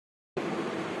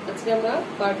আজকে আমরা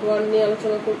পার্ট 1 নিয়ে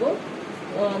আলোচনা করব।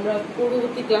 আমরা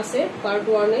পূর্ববর্তী ক্লাসে পার্ট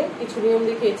 1 এ কিছু নিয়ম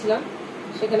দেখিয়েছিলাম,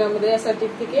 সেখানে আমাদের অ্যাসার্টিভ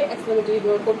থেকে এক্সক্লেমেটরি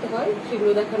ব্যবহার করতে হয়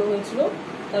সেগুলো দেখানো হয়েছিল।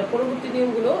 তার পরবর্তী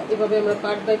নিয়মগুলো এভাবে আমরা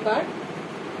পার্ট বাই পার্ট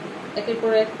একের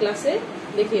পর এক ক্লাসে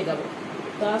দেখিয়ে যাব।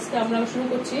 তো আজকে আমরা শুরু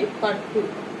করছি পার্ট 2।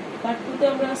 পার্ট 2 তে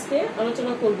আমরা আজকে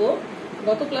আলোচনা করব,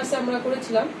 গত ক্লাসে আমরা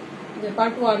করেছিলাম যে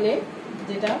পার্ট 1 এ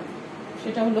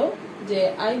সেটা হলো যে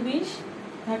আই উইশ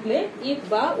থাকলে ইফ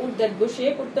বা উড দ্যাট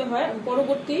বসিয়ে করতে হয়।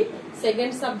 পরবর্তী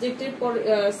সেকেন্ড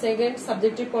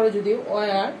সাবজেক্টের পরে যদি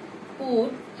ওয়ার কুড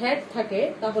হ্যাড থাকে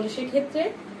তাহলে সেক্ষেত্রে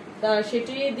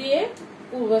সেটি দিয়ে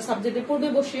সাবজেক্টের পূর্বে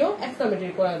বসিয়েও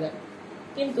এক্সক্লামেটরি করা যায়।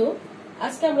 কিন্তু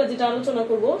আজকে আমরা যেটা আলোচনা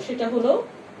করব সেটা হলো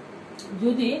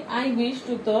যদি আই উইশ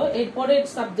যুক্ত এর পরের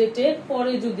সাবজেক্টের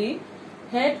পরে যদি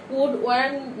হ্যাড কুড ওয়ার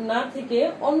না থেকে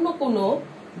অন্য কোনো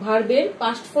ভার্বের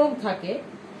পাস্ট ফর্ম থাকে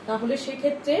তাহলে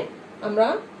সেক্ষেত্রে আমরা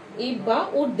ইফ বা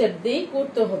উড দ্যাট দিয়েই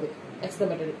করতে হবে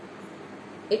এক্সক্লেমেটরি।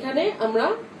 এখানে আমরা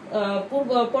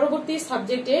পরবর্তী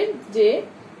সাবজেক্টের যে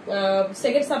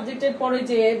সেকেন্ড সাবজেক্টের পরে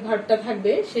যে ভার্বটা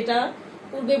থাকবে সেটা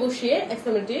পূর্বে বসিয়ে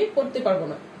এক্সক্লেমেটরি করতে পারবো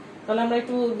না। তাহলে আমরা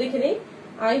একটু দেখে নিই।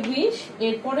 আই উইশ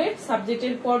এর পরের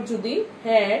সাবজেক্টের পর যদি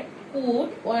হ্যাড কুড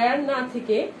ওয়ার না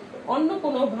থেকে অন্য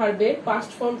কোনো ভার্বের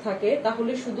পাস্ট ফর্ম থাকে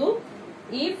তাহলে শুধু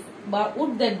ইফ বা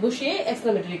উড দ্যাট বসিয়ে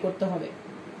এক্সক্লেমেটরি করতে হবে।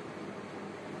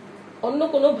 অন্য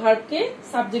কোনো ভার্বকে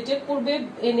সাবজেক্টের পূর্বে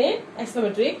এনে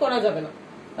এক্সক্লেমেটরি করা যাবে না।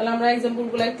 তাহলে আমরা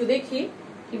এক্সাম্পলগুলো একটু দেখি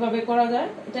কিভাবে করা যায়।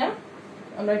 এটা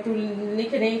আমরা একটু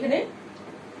লিখে নেই,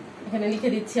 এখানে লিখে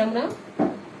দিচ্ছি আমরা।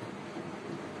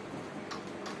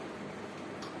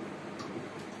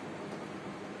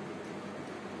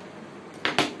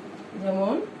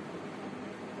 যেমন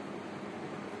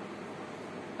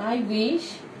I wish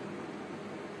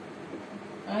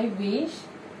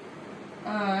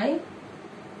I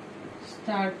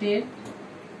started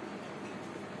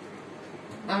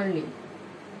early.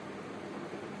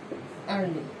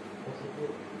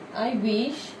 I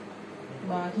wish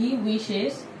বা he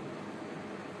wishes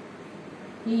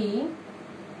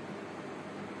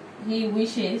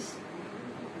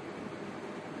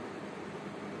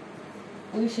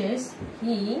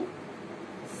he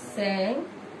sang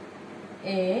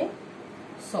a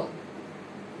song.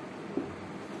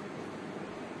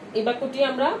 এই বাক্যটি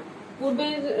আমরা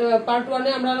পূর্বের পার্ট 1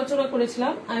 এ আমরা আলোচনা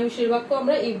করেছিলাম। আই উইশের বাক্য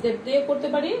আমরা ইফ দ্যাট দিয়ে করতে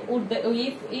পারি,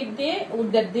 ইফ দিয়ে উড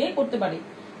দ্যাট দিয়ে করতে পারি,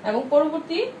 এবং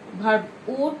পরবর্তী verb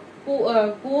would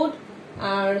could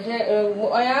R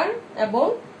war এবং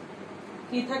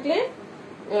কি থাকলে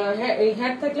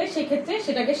হ্যাড থাকলে সেই ক্ষেত্রে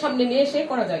সেটাকে সামনে নিয়ে এসে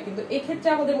করা যায়। কিন্তু এই ক্ষেত্রে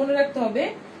আমাদের মনে রাখতে হবে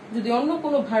যদি অন্য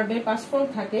কোনো ভার্বের পাস্ট ফর্ম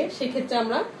থাকে সেক্ষেত্রে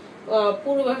আমরা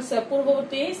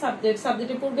পূর্ববর্তী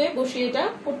সাবজেক্টের পূর্বে বসিয়ে এটা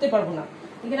করতে পারবো না।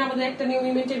 এখানে আমাদের একটা নিয়ম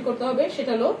মেনটেন করতে হবে,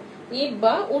 সেটা হলো ইফ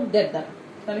বা উড দ্যাট দ্বারা।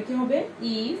 তাহলে কি হবে?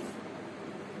 If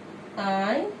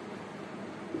I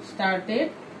started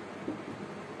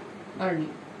early.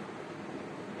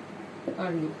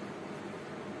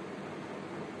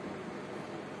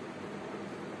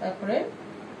 তারপরে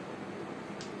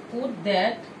would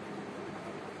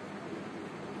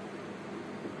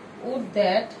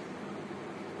that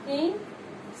he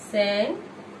sang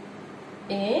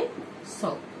a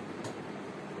song।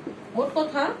 মোট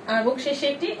কথা এবং শেষে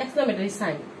একটি এক্সক্লেমেটরি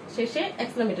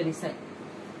সাইন,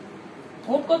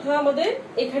 মোট কথা আমাদের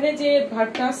এখানে যে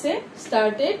ভার্বটা আছে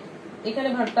স্টার্টেড, এখানে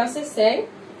ভার্বটা আছে স্যাং,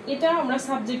 এটা আমরা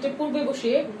সাবজেক্টের পূর্বে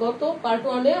বসিয়ে গত পার্ট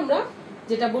 1 এ আমরা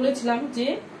যেটা বলেছিলাম যে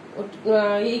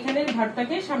এইখানের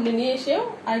ভার্বটাকে সামনে নিয়ে এসেও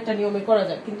আরেকটা নিয়মে করা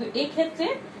যায়। কিন্তু এই ক্ষেত্রে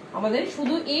আমাদের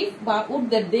শুধু ইফ বা উড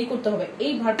দ্যাট দিয়ে করতে হবে,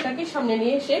 এই ভার্বটাকে সামনে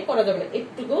নিয়ে এসে করা যাবে না।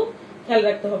 এতটুকুই খেয়াল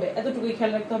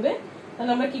রাখতে হবে।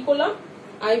 তাহলে আমরা কি করলাম?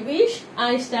 I wish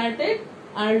I started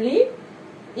early.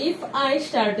 If I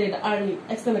started early,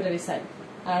 exclamatory sign.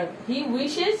 R he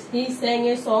wishes he sang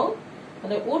a song.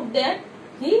 তাহলে would that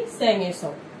he sang a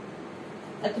song.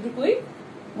 এতটুকুই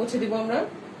মুছে দিব আমরা।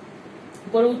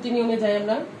 পরবর্তী নিয়মে যাই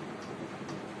আমরা।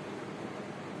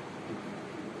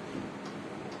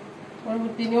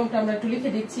 পরবর্তী নিয়মটা আমরা একটু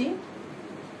লিখে দিচ্ছি।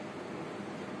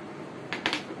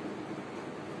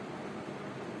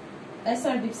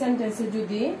 অ্যাসার্টিভ সেন্টেন্সে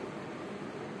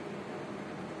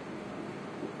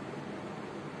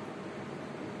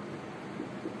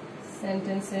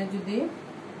যদি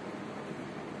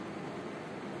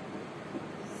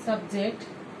subject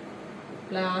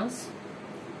plus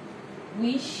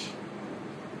wish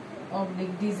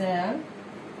oblique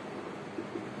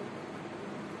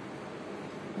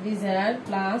desire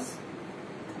plus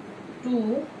two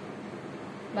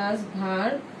plus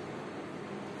verb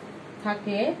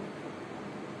থাকে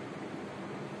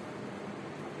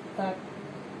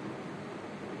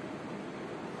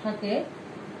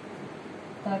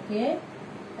থাকে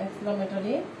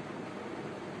exclamatory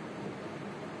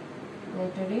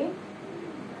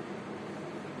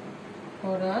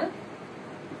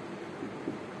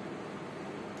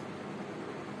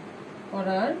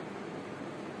করার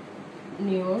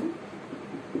নিয়ম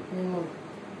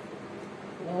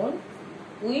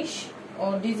উইশ ও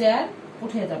ডিজায়ার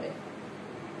উঠে যাবে।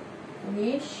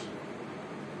 উইশ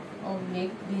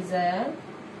অবলিক ডিজায়ার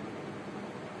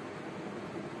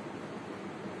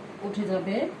উঠে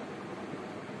যাবে।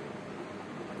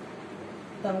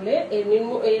 তাহলে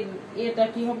এটা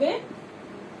কি হবে,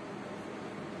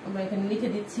 আমরা এখানে লিখে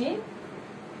দিচ্ছি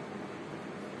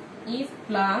if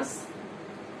plus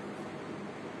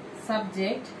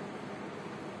subject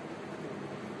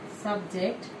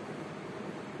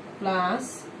plus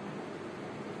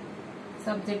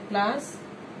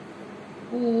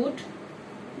would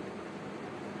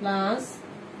plus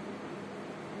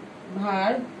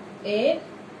verb এর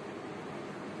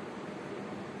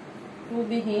টু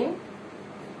বিহীন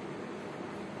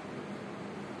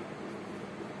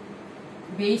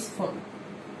বেস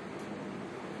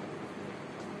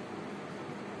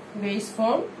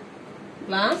ফর্ম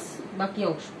প্লাস বাকি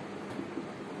অংশ।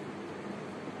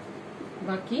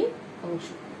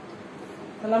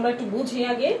 তাহলে আমরা একটু বুঝি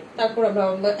আগে, তারপর আমরা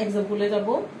এক্সাম্পলে যাব।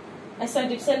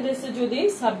 অ্যাসার্টিভ সেন্টেন্সে যদি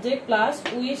subject plus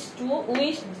wish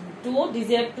to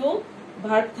desire to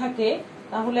verb থাকে,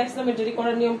 তাহলে এক্সক্লামেটরি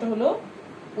করার নিয়মটা হলো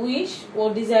উইশ ও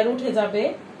ডিজায়ার উঠে যাবে।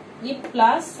 If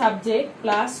plus subject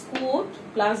plus could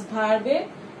plus ভার্বে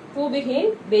two বিহীন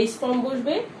বেস ফর্ম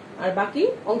বসবে আর বাকি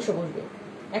অংশ বসবে।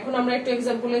 এখন আমরা একটু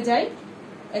এক্সাম্পলে যাই।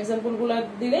 এক্সাম্পলগুলো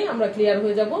দিলে আমরা ক্লিয়ার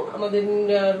হয়ে যাব। আমাদের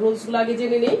রুলসগুলো আগে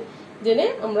জেনে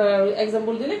আমরা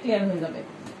এক্সাম্পল দিলে ক্লিয়ার হয়ে যাবে।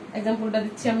 এক্সাম্পলটা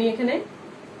দিচ্ছি আমি এখানে,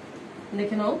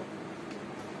 দেখে নাও।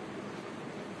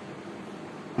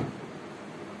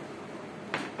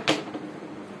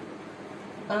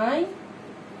 I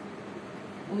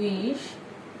wish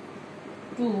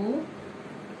to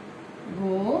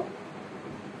go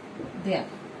there.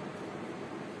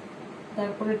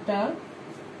 তারপরেরটা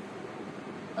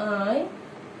I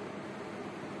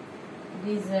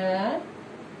desire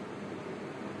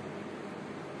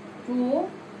to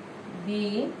be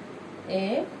a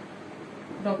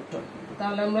doctor.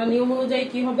 তাহলে আমরা নিয়ম অনুযায়ী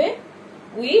কি হবে,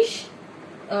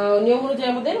 নিয়ম অনুযায়ী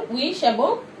আমাদের উইশ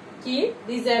এবং কি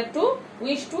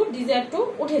উইশ টু ডিজায়ার টু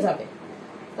উঠে যাবে।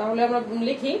 তাহলে আমরা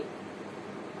লিখি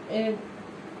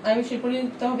আই উইশ এর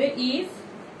পরিবর্তে হবে ইফ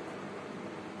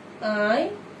আই,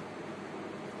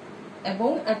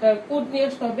 এবং একটা কুড নিয়ে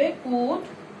আসতে হবে কুড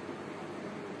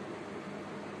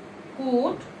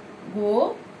গো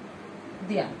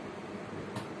দেয়ার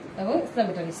এবং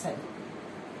এক্সক্লামেটরি সাইন।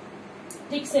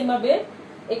 ঠিক সেম ভাবে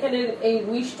এখানে এই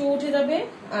উইশ টু উঠে যাবে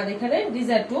আর এখানে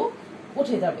ডিজায়ার টু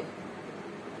উঠে যাবে।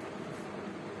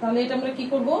 তাহলে এটা আমরা কি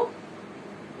করব,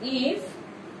 if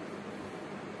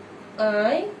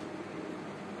I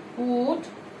would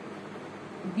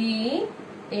B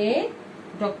a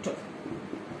doctor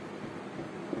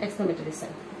exclamatory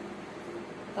sign.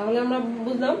 তাহলে আমরা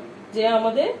বুঝলাম যে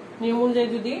আমাদের নিয়ম অনুযায়ী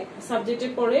যদি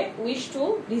সাবজেক্টের পরে উইশ টু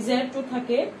ডিজায়ার টু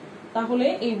থাকে, তাহলে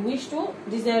এই উইশ টু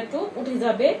ডিজায়ার টু উঠে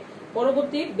যাবে।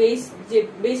 পরবর্তী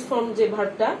বেস ফর্ম যে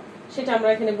ভার্বটা সেটা আমরা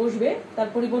এখানে বসবে। তার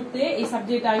পরিবর্তে এই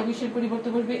সাবজেক্ট আই উইশ এর পরিবর্তে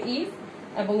বসবে ইফ,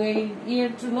 এবং এই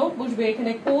এর জন্য বসবে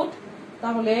এখানে কুড।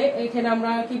 তাহলে এখানে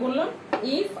আমরা কি বললাম,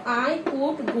 ইফ আই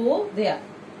কুড গো দেয়ার।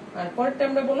 আর পরেরটা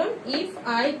আমরা বললাম if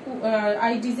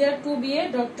I desire to B a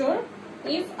doctor,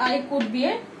 if I could B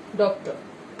a doctor.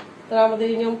 তো আমাদের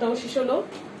এই নিয়মটাও শেষ হলো।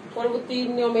 পরবর্তী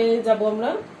নিয়মে যাব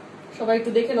আমরা। সবাই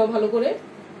একটু দেখে নাও ভালো করে।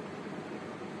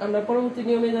 আমরা পরবর্তী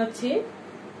নিয়মে যাচ্ছি।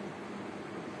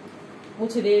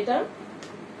 মুছে দিই এটা।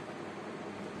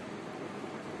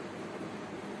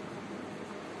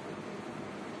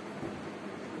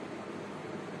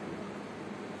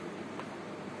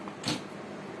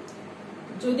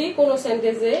 যদি কোনো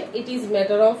সেন্টেন্সে it is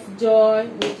matter of joy,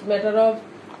 matter of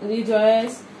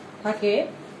rejoice থাকে,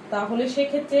 তাহলে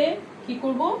সেক্ষেত্রে কি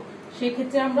করব,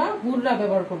 সেক্ষেত্রে আমরা would-রা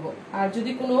ব্যবহার করব। আর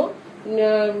যদি কোনো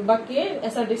বাক্যে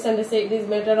অ্যাসার্টিভ সেন্টেন্সে it is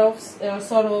matter of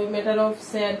sorrow, matter of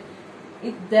sad,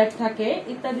 if that থাকে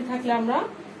ইত্যাদি থাকলে আমরা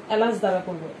এলাস দ্বারা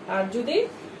করব। আর যদি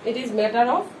it is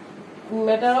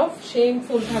matter of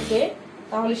shameful থাকে,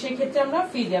 তাহলে সেক্ষেত্রে আমরা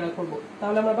ফি দ্বারা করব।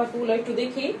 তাহলে আমরা বাক্যগুলো একটু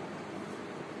দেখি।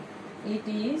 It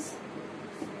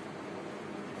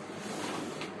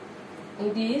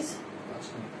is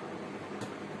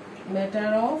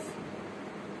matter of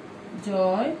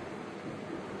joy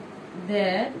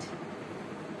that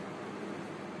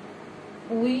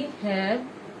we have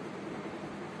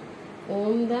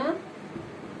won the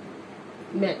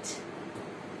match.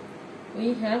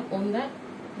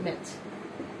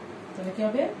 তাহলে কি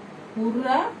হবে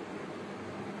হুররা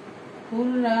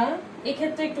হুররা। এই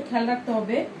ক্ষেত্রে একটু খেয়াল রাখতে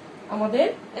হবে আমাদের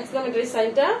এক্সক্লামেটরি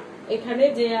সাইনটা এখানে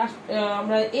যে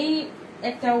আমরা এই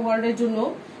একটা ওয়ার্ডের জন্য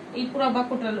এই পুরো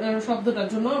বাক্যটার শব্দটার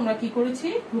জন্য আমরা কি করেছি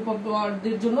গ্রুপ অফ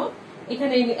ওয়ার্ডের জন্য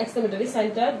এখানে এই এক্সক্লামেটরি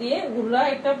সাইনটা দিয়ে হুররা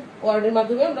একটা ওয়ার্ডের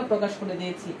মাধ্যমে আমরা প্রকাশ করে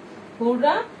দিয়েছি।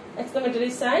 হুররা এক্সক্লামেটরি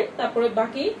সাইন, তারপরে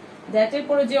বাকি দ্যাট এর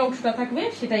পরে যে অংশটা থাকবে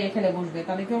সেটাই এখানে বসবে।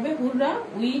 তাহলে কি হবে হুররা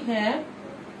we have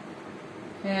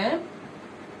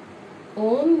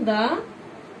won the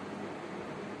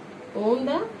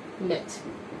match.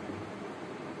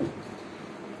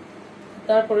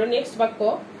 তারপরে নেক্সট বাক্য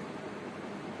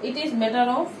it is matter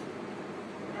of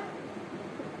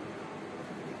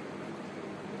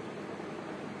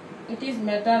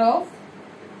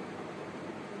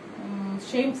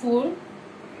shameful,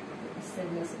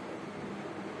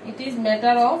 it is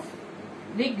matter of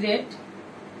regret,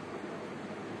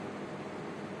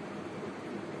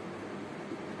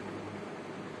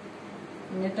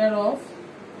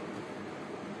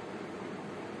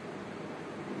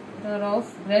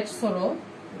 great sorrow,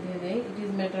 it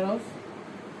is matter of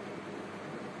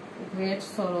great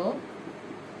sorrow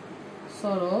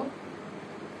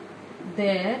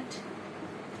that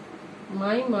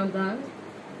my mother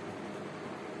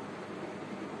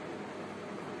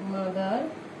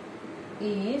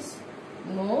is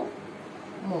no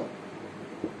more।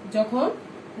 যখন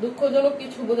দুঃখজনক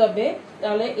কিছু বোঝাবে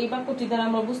তাহলে এই বাক্যটি দ্বারা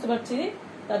আমরা বুঝতে পারছি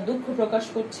তার দুঃখ প্রকাশ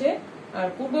করছে, আর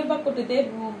পূর্বের বাক্যটিতে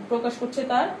প্রকাশ করছে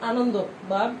তার আনন্দ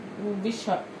বা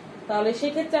বিশ্বাস। তাহলে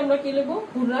সেই ক্ষেত্রে আমরা কি লিখবো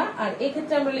হুররা, আর এই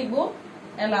ক্ষেত্রে আমরা লিখবো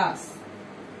alas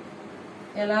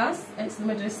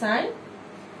exclamatory sign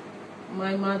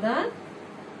my mother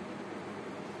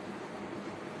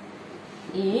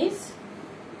is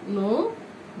no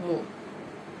more।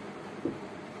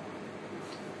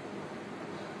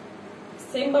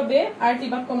 Same ভাবে আরটি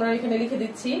বাক্য আমরা এখানে লিখে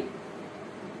দিচ্ছি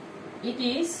ইট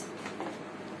ইজ,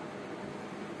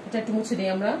 এটা একটু মুছে দিই,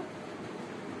 আমরা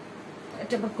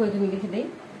একটা বাক্য এখানে লিখে দিই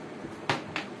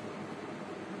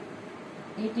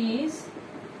it is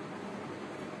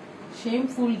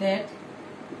shameful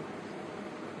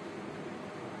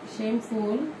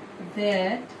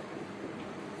that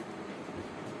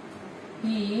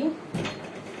he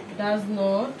does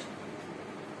not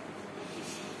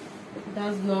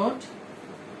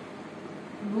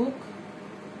look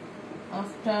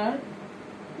after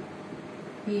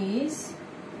his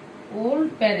old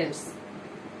parents।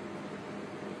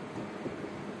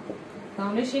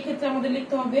 তাহলে সেই ক্ষেত্রে আমাদের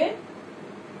লিখতে হবে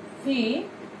he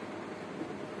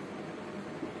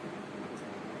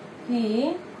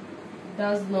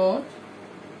does not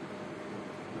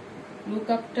look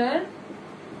after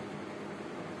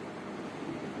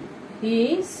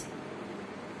his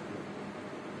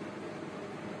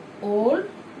old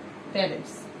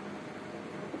parents।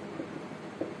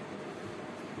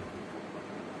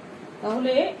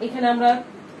 তাহলে এখানে আমরা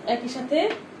একই সাথে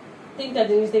তিনটা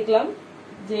জিনিস দেখলাম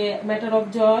যে matter of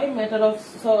joy, matter of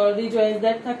rejoice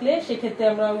that থাকলে সেক্ষেত্রে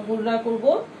আমরা হুররা করব,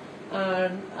 আর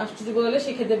আশ্চর্য বলে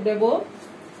সেক্ষেত্রে দেব।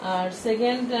 আর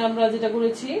সেকেন্ড আমরা যেটা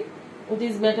করেছি it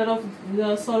is matter of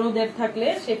sorrow that থাকলে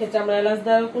সেক্ষেত্রে আমরা এলাস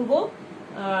দ্বারা করব,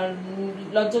 আর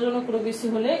লজ্জাজনক কোনো কিছু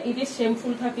হলে ইট ইজ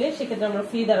শেমফুল থাকলে সেক্ষেত্রে আমরা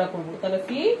ফি দ্বারা করব। তাহলে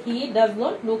he does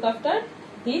not look after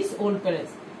his old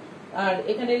parents. আর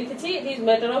এখানে লিখেছি it is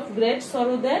matter of great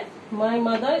sorrow that my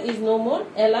mother is no more,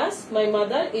 alas my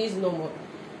mother is no more.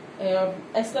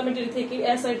 Exclamatory থেকে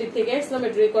অ্যাসার্টিভ থেকে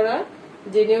এক্সক্লামেটরি করা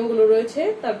যে নিয়মগুলো রয়েছে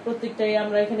তার প্রত্যেকটাই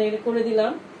আমরা এখানে করে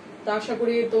দিলাম। তো আশা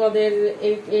করি তোমাদের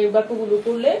এই বাক্যগুলো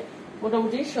করলে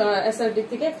মোটামুটি অ্যাসার্টিভ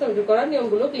থেকে এক্সক্লামেটরি করার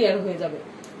নিয়মগুলো ক্লিয়ার হয়ে যাবে।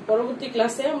 পরবর্তী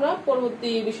ক্লাসে আমরা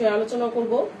পরবর্তী বিষয়ে আলোচনা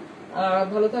করব।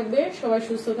 ভালো থাকবে সবাই,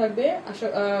 সুস্থ থাকবে,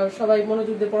 সবাই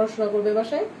মনোযোগ দিয়ে পড়াশোনা করবে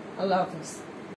বাসায়। আল্লাহ হাফেজ।